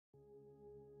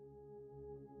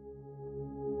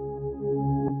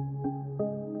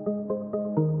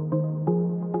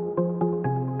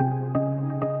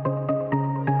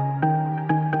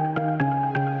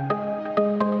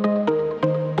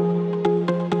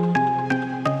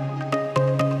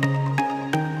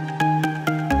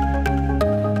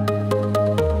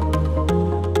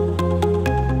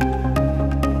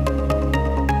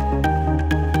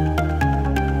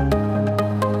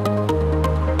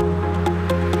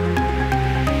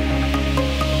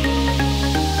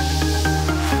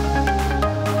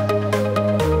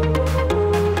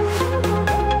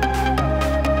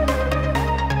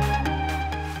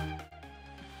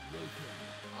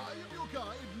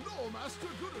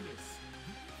marvelous!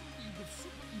 The evil league of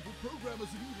super evil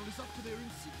programmers of evil is up to their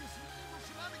insidious and evil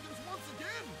shenanigans once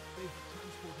again! They have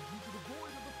transported you to the void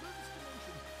of the furthest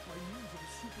dimension by means of a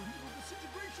super evil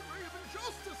disintegration ray of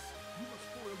injustice! You must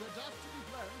foil their dastardly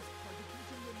plans by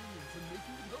defeating their minions and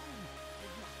making it home.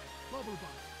 Good luck,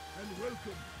 Bubblebot, and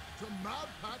welcome to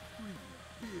Madpack 3,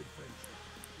 the adventure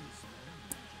is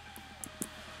mine.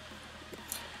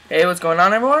 Hey, what's going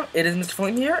on, everyone? It is Mr.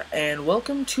 Flame here, and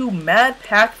welcome to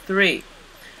Madpack 3.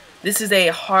 This is a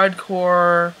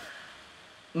hardcore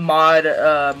mod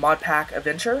pack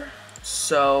adventure,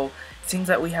 so it seems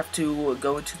that we have to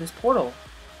go into this portal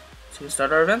to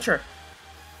start our adventure.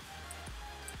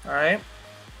 Alright.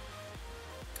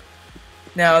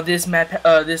 Now, this mod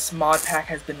pack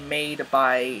has been made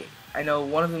by, I know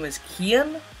one of them is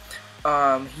Kian.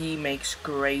 He makes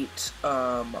great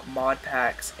mod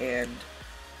packs and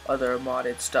other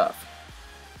modded stuff.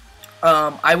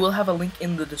 I will have a link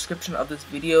in the description of this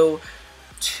video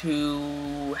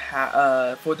to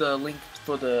for the link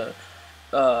for the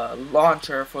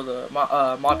launcher for the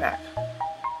mod pack.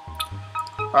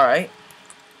 Alright,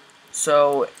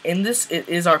 so in this it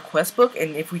is our quest book,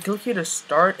 and if we click here to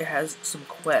start, it has some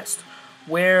quests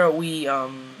where we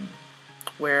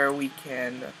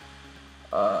can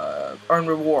earn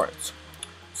rewards.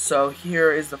 So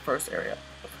here is the first area.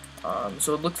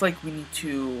 So it looks like we need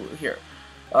to here.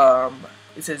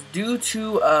 It says due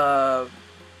to a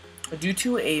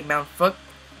Mount Fuck.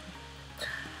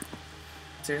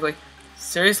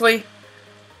 Seriously.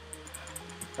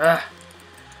 Hold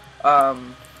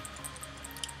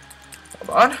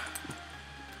on.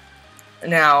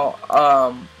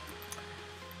 Now,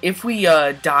 if we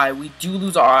die, we do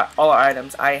lose all our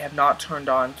items. I have not turned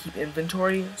on keep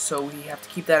inventory, so we have to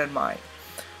keep that in mind.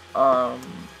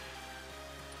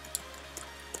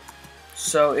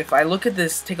 So if I look at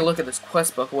this, take a look at this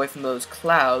quest book away from those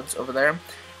clouds over there,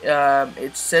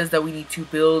 it says that we need to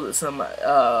build some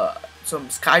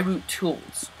skyroot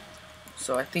tools.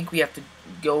 So I think we have to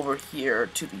go over here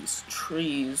to these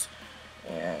trees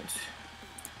and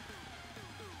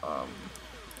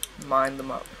mine them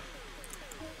up.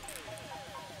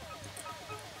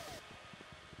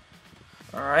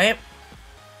 Alright.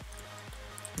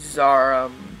 This is our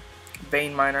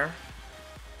vein miner.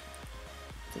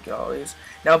 Take all these.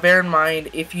 Now bear in mind,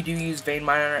 if you do use vein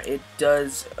miner, it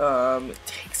does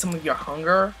take some of your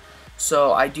hunger,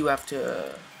 so I do have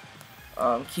to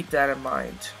keep that in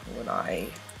mind when I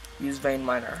use vein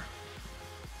miner.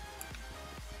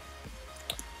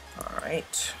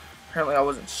 Alright, apparently I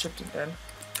wasn't shifting then.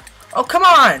 Oh, come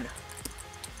on!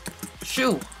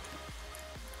 Shoo!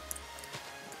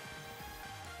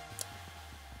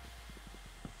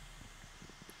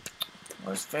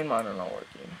 Why is vein miner not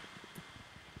working?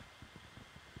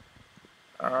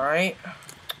 Alright.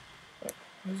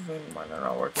 Why is vein miner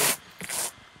not working?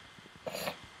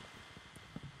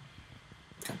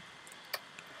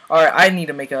 Alright, I need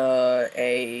to make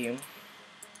a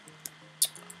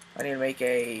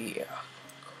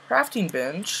crafting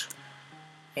bench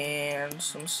and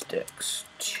some sticks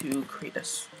to create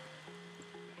this.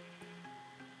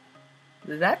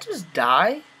 Did that just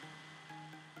die?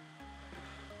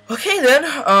 Okay then,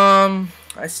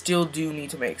 I still do need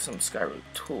to make some skyroot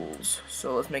tools.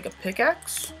 So let's make a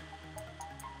pickaxe.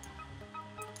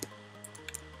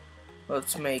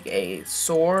 Let's make a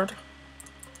sword.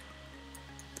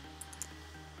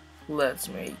 Let's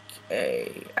make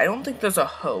a... I don't think there's a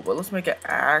hoe, but let's make an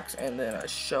axe and then a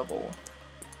shovel.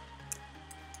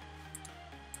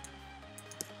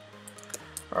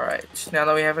 Alright, now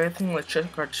that we have everything, let's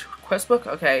check our quest book.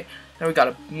 Okay, now we got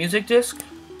a music disc.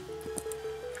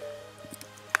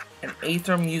 An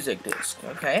Aether music disc,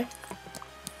 okay?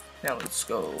 Now let's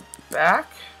go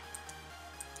back.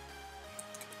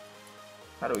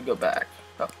 How do we go back?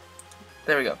 Oh,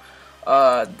 there we go.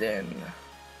 Then,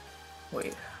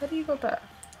 wait, how do you go back?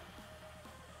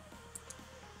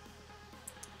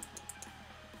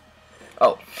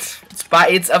 Oh,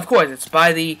 of course, it's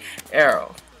by the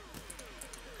arrow.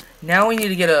 Now we need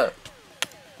to get a,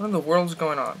 what in the world is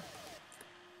going on?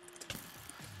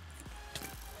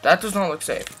 That does not look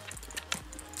safe.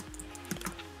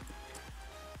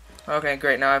 Okay,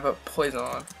 great. Now I put poison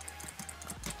on.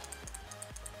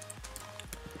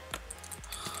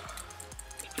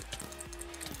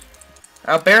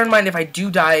 Now, bear in mind, if I do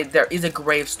die, there is a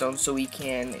gravestone, so we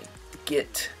can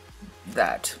get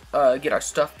that, get our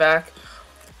stuff back.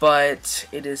 But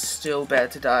it is still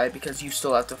bad to die because you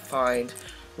still have to find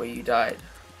where you died.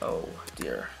 Oh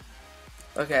dear.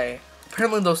 Okay.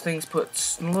 Apparently, those things put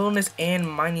slowness and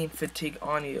mining fatigue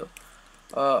on you.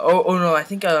 Oh no, I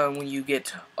think when you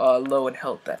get low in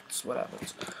health, that's what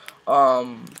happens.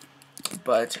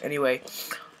 But anyway,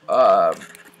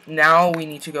 now we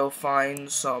need to go find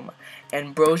some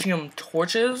ambrosium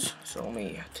torches. So let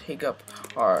me take up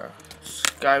our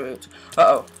sky boots.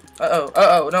 No,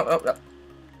 no.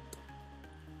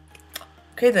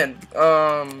 Okay then,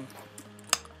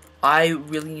 I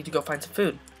really need to go find some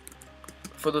food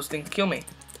before those things kill me.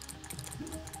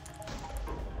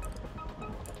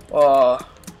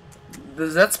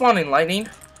 Does that spawn in lightning?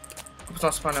 It's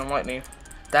not spawning in lightning.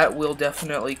 That will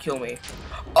definitely kill me.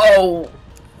 Oh,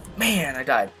 man, I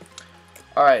died.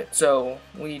 Alright, so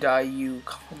when you die, you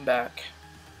come back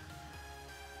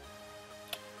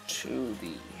to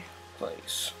the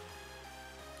place.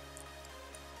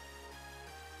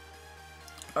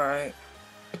 Alright,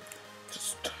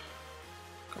 just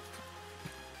go.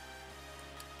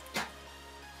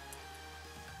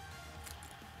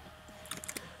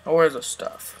 Oh, where's the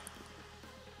stuff?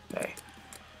 Okay,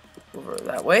 over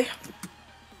that way.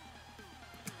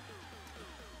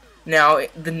 Now,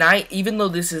 the night, even though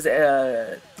this is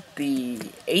the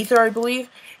Aether, I believe,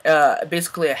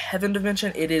 basically a heaven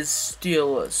dimension, it is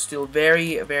still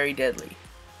very, very deadly.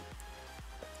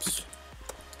 Oops.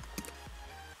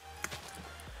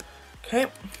 Okay.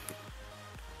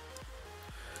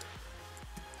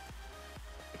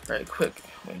 Very quick.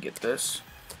 Let me get this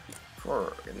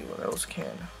before anyone else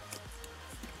can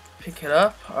pick it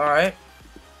up. Alright.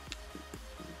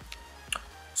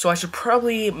 So I should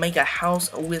probably make a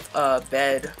house with a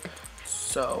bed.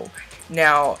 So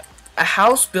now a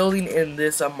house building in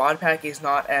this mod pack is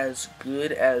not as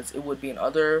good as it would be in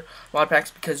other mod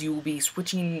packs because you will be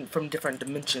switching from different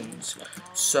dimensions.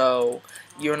 So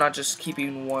you're not just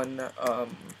keeping one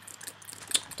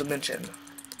dimension.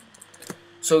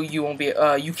 So you won't be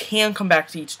you can come back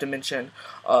to each dimension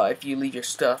if you leave your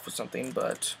stuff or something,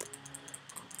 but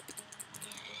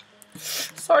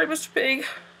sorry, Mr. Pig.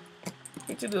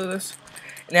 To do this.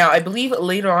 Now, I believe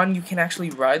later on you can actually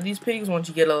ride these pigs once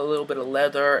you get a little bit of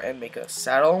leather and make a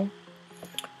saddle,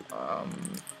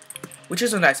 which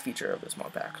is a nice feature of this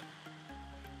mod pack.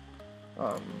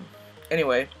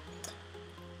 Anyway,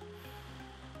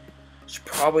 should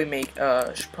probably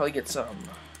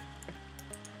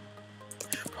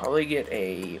get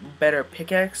a better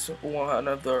pickaxe.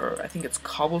 I think it's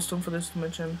cobblestone for this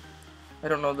dimension. I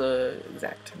don't know the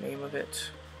exact name of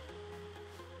it.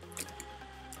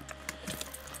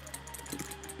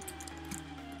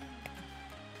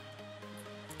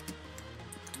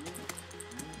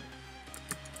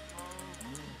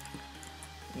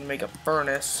 Make a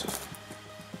furnace.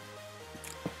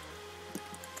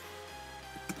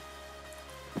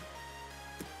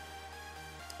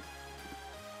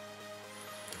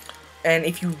 And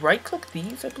if you right click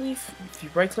these, I believe, if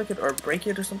you right click it or break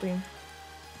it or something,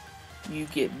 you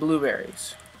get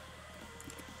blueberries.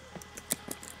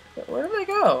 But where do they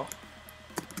go?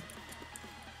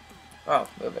 Oh,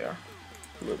 there they are.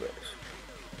 Blueberries.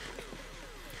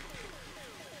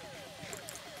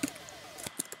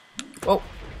 Oh.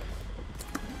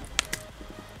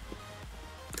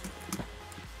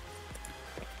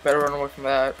 Better run away from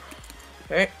that.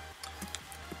 Okay.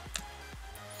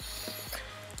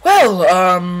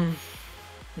 Well,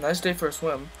 nice day for a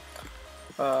swim.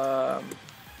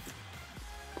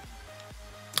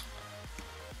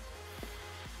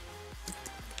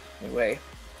 Anyway.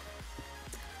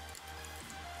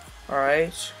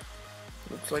 Alright.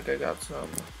 Looks like I got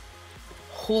some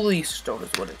holy stone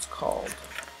is what it's called.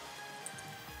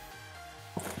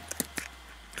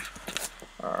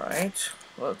 Alright.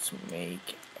 Let's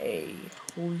make a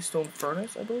holy stone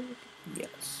furnace, I believe.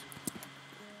 Yes.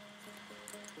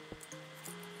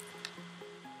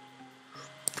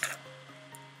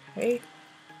 Okay.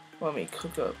 Let me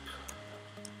cook up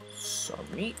some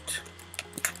meat.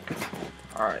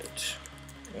 Alright.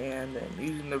 And then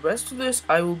using the rest of this,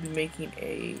 I will be making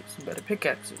some better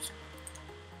pickaxes.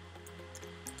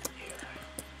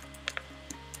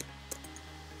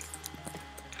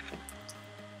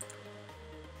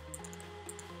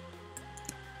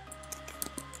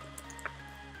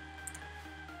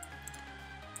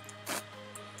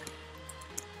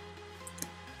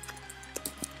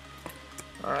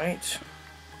 Alright.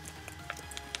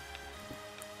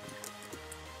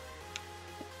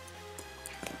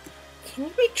 Can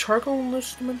you make charcoal in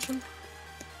this dimension?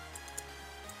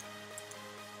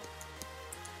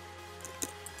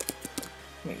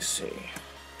 Let me see.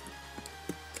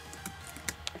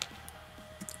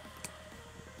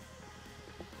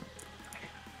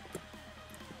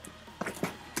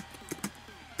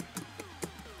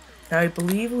 Now I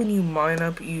believe when you mine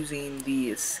up using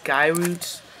the sky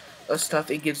roots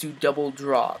stuff, it gives you double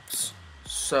drops.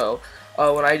 So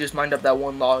when I just mined up that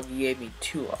one log, it gave me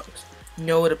 2 logs.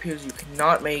 No, it appears you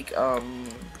cannot make, oh.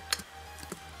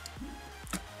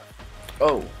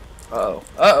 Uh-oh. Uh-oh.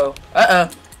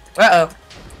 Uh-oh. Uh-oh.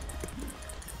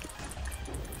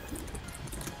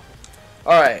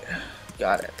 Alright.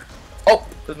 Got it. Oh,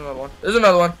 there's another one. There's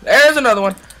another one. There's another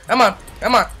one. Come on.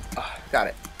 Come on. Oh, got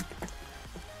it.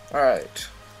 Alright.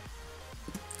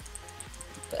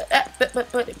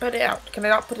 Put it out. Can I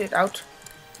not put it out?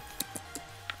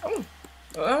 Oh.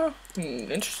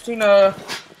 Interesting,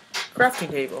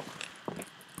 crafting table.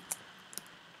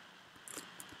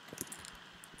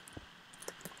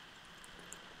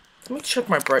 Let me check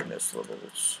my brightness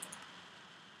levels.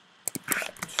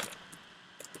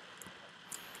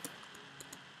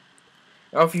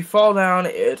 Now, if you fall down,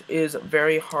 it is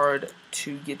very hard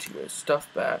to get your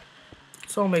stuff back.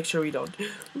 So make sure we don't.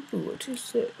 Ooh, what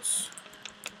is this?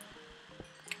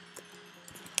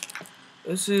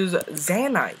 This is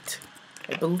Zanite.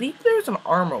 I believe there's an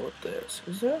armor with this.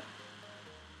 Is there?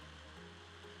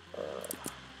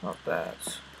 Not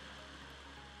that.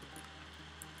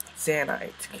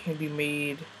 Zanite can be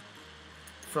made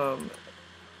from.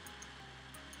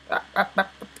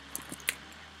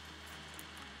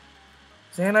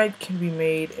 Zanite can be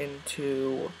made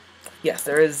into. Yes,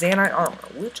 there is Zanite armor,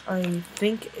 which I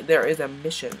think there is a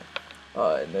mission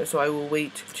in there, so I will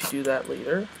wait to do that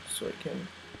later, so I can.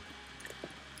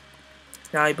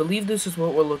 Now, I believe this is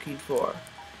what we're looking for.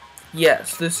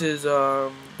 Yes, this is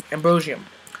Ambrosium,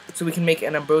 so we can make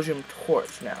an Ambrosium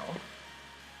torch now.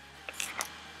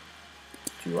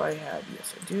 Do I have?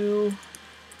 Yes, I do.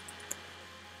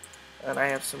 And I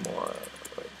have some more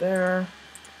right there.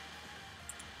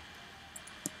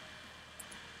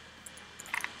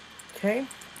 Okay.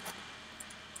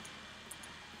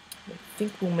 I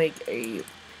think we'll make a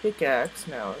pickaxe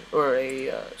now, or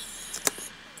a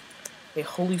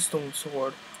holy stone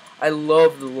sword. I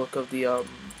love the look of the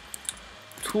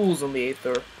tools on the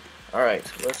Aether.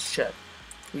 Alright, let's check.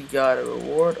 We got a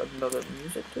reward, another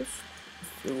music disc.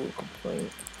 It will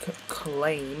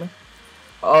claim.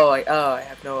 Oh, I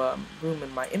have no room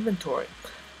in my inventory.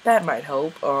 That might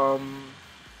help. Okay.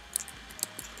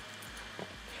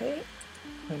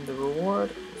 And the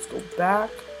reward. Let's go back.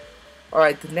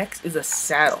 Alright, the next is a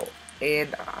saddle.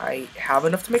 And I have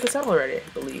enough to make a saddle already, I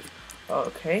believe.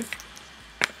 Okay.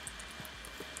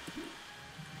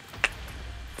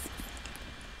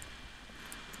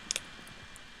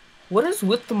 What is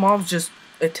with the mobs just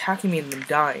attacking me and then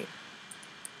dying?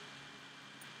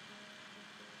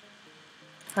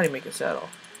 How do you make a saddle?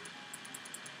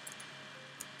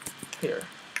 Here.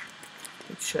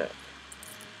 Let's check.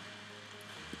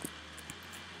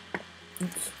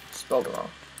 Oops, spelled it wrong.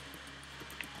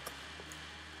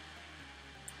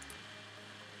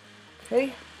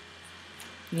 Okay.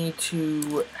 I need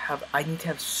to have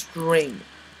string.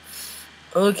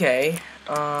 Okay.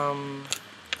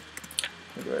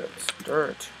 Get rid of this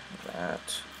dirt.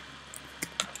 That.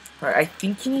 Alright, I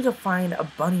think you need to find a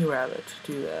bunny rabbit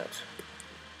to do that.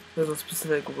 There's a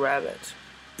specific rabbit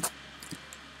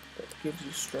that gives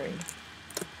you string.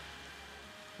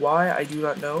 Why, I do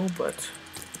not know, but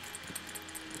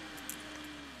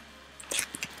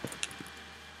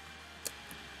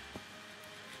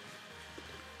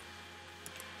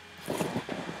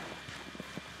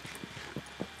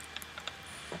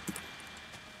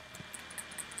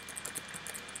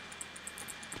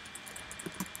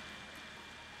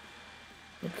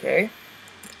okay.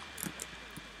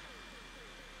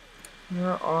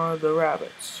 Where are the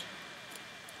rabbits?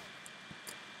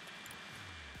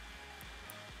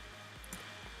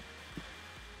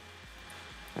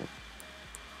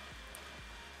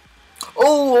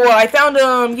 Oh, I found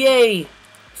them! Yay!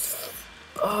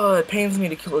 Oh, it pains me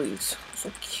to kill these. So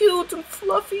cute and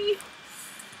fluffy.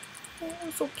 Oh,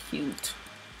 so cute.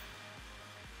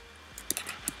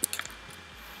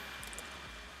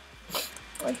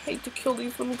 I hate to kill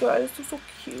these little guys. They're so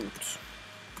cute.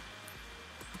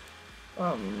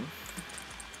 Come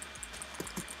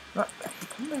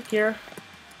back here.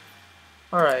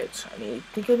 Alright, I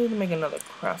think I need to make another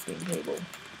crafting table.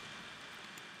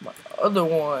 My other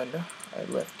one I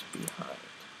left behind.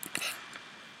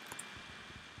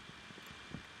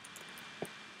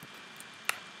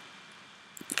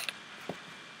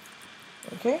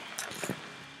 Okay.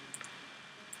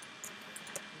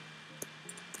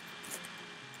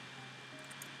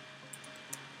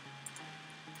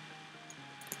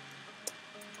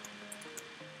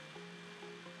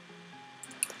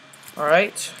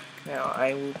 Alright, now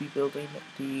I will be building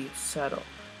the saddle.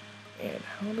 And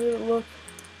how did it look?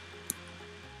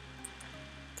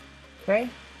 Okay.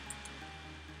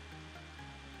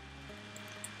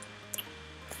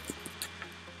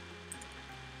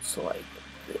 So like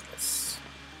this.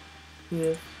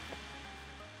 Yeah.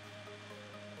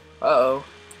 Uh-oh.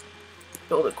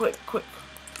 Build it quick, quick.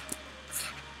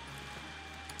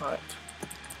 Alright.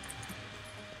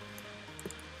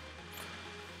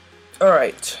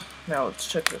 Alright. Now let's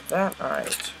check with that.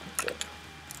 Alright. Good.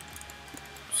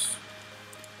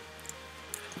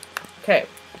 Okay.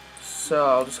 So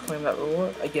I'll just claim that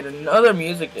reward. I get another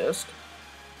music disc.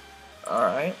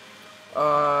 Alright.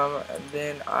 And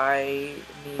then I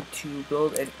need to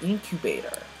build an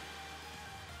incubator.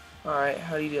 Alright,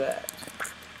 how do you do that?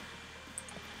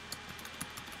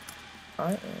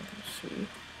 Alright, let's see.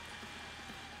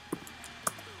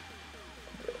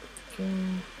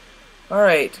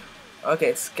 Alright.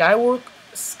 Okay, Skyroot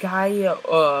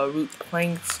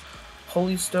planks,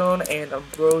 holystone, and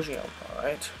ambrosium.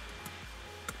 Alright.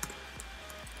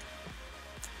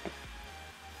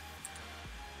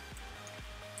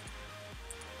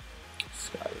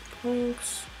 Skyroot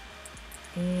planks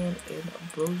and an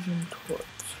ambrosium torch.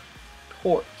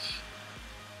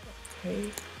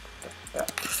 Okay.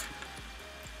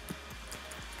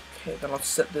 Okay, then I'll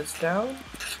set this down.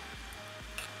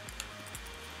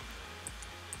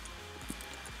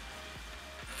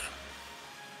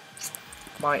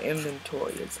 My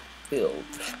inventory is filled.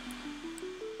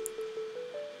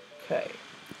 Okay.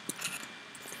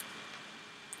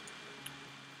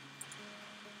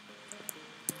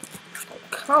 Oh,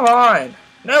 come on!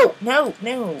 No, no,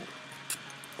 no!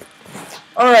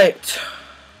 Alright.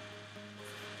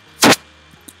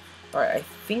 Alright, I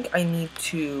think I need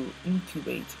to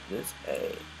incubate this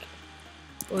egg.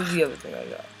 What was the other thing I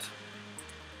got?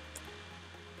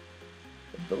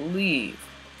 I believe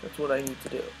that's what I need to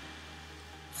do.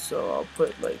 So I'll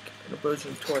put like an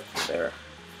ambrosium torch there,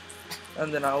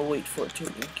 and then I'll wait for it to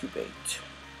incubate.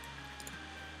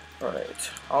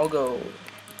 Alright, I'll go,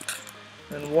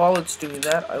 and while it's doing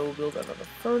that, I will build another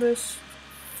furnace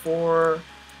so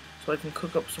I can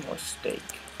cook up some more steak.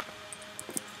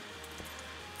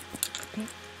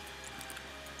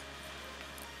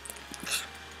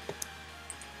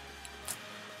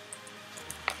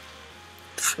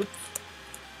 Oops.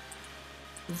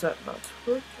 Does that not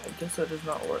work? I guess that does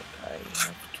not work. I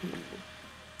have to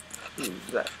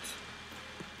use that.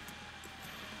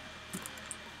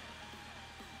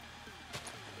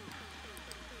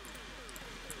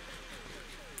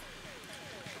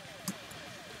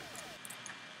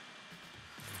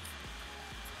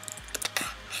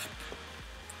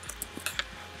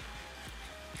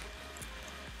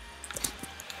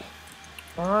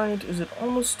 Alright, is it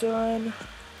almost done?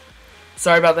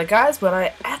 Sorry about that, guys, but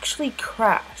I actually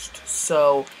crashed.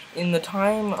 So, in the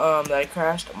time that I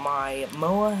crashed, my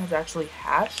Moa has actually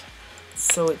hatched.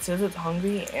 So it says it's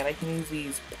hungry, and I can use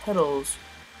these petals.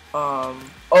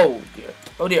 Oh dear.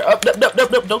 Oh dear. Oh, no, no, no,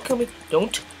 no, don't kill me.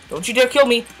 Don't you dare kill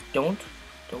me. Don't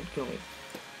kill me.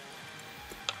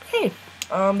 Hey,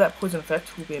 that poison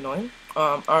effect will be annoying.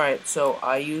 Alright, so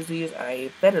I use these, and I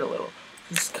fed it a little.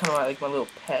 This is kind of like my little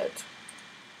pet.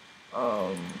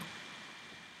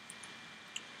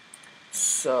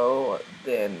 So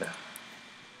then,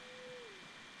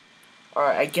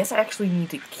 alright, I guess I actually need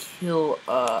to kill,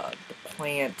 the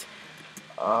plant,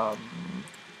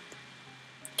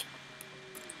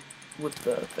 with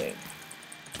the thing.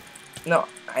 No,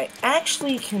 I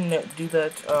actually can do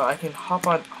that, I can hop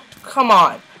on, oh, come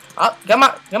on, come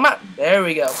on, there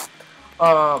we go.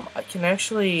 I can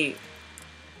actually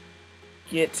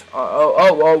get,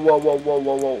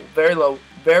 whoa, very low,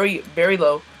 very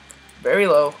low, very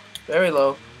low. Very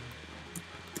low.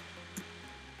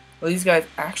 Well, these guys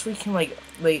actually can kind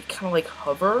of like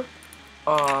hover.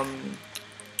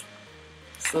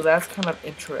 So that's kind of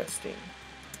interesting.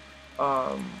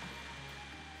 I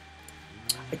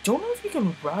don't know if you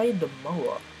can ride the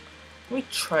Moa. Let me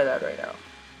try that right now.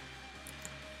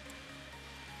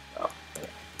 Oh,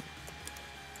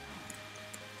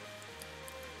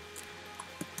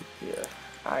 yeah.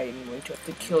 I'm going to have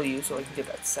to kill you so I can get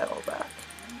that saddle back.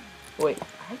 Wait,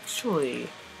 actually,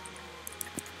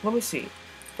 let me see.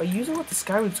 If I use it with the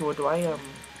Skyward Sword, do I,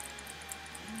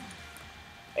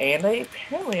 and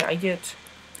apparently I get,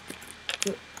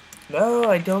 no,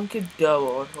 I don't get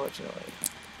double, unfortunately.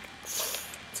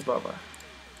 It's a bummer.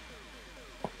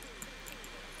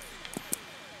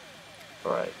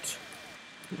 Alright,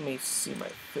 let me see my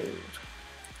food.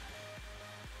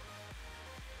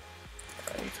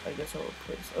 Alright, I guess I'll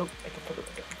replace, oh, I can put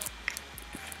it down.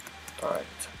 Alright,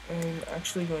 I'm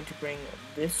actually going to bring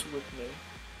this with me.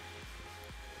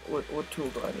 What tool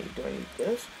do I need? Do I need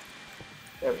this?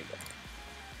 There we go.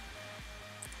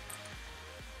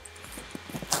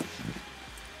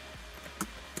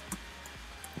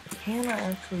 Can I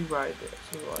actually ride this?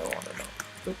 Is what I want to know.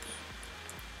 Oops.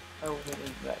 I will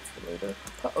leave that for later.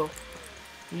 Uh-oh.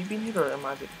 Are you being hit or am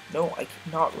I being... No, I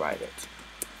cannot ride it.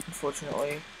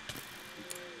 Unfortunately.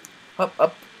 Up,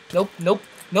 up. Nope, nope,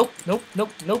 nope, nope,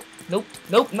 nope, nope, nope,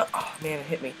 nope, no. Oh, man, it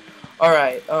hit me.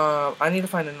 Alright, I need to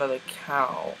find another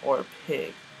cow or a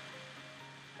pig.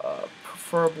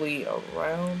 Preferably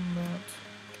around that.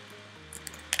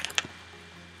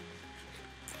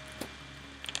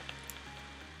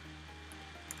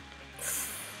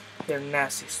 Their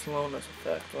nasty slowness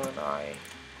effect when I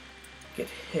get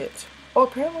hit. Oh,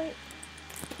 apparently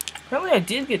I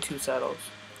did get 2 saddles.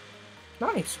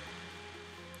 Nice.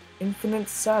 Infinite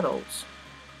saddles.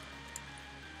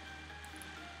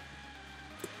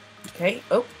 Okay,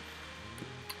 oh.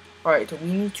 Alright,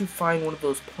 we need to find one of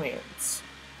those plants.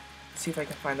 See if I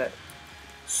can find that.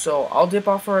 So, I'll dip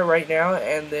off for it right now,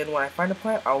 and then when I find a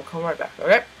plant, I'll come right back,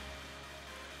 okay?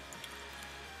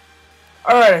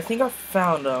 Alright, I think I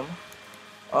found them.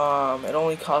 It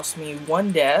only cost me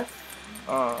 1 death.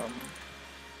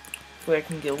 So I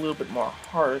can get a little bit more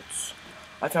hearts.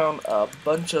 I found a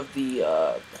bunch of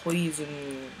the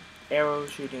poison arrow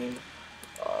shooting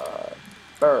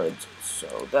birds,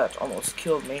 so that almost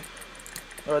killed me.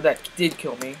 Or that did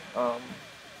kill me.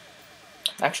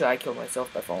 Actually, I killed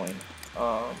myself by falling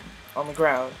on the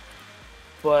ground.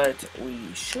 But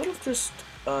we should have just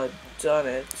done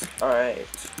it. Alright.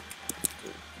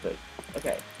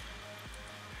 Okay.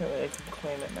 Apparently I can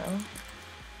claim it now.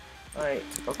 Alright,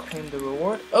 I'll claim the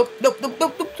reward. Oh, no, no, no,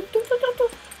 no, no, no, no, no,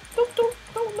 no, no,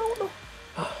 no, no,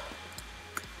 no.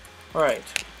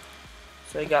 Alright.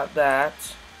 So I got that.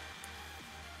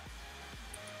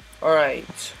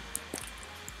 Alright.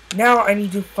 Now I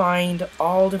need to find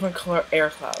all different color air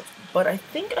clouds. But I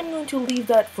think I'm going to leave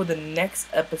that for the next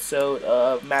episode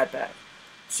of Madpack.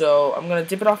 So I'm going to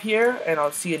dip it off here, and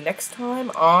I'll see you next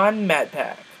time on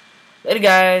Madpack. Later,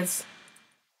 guys.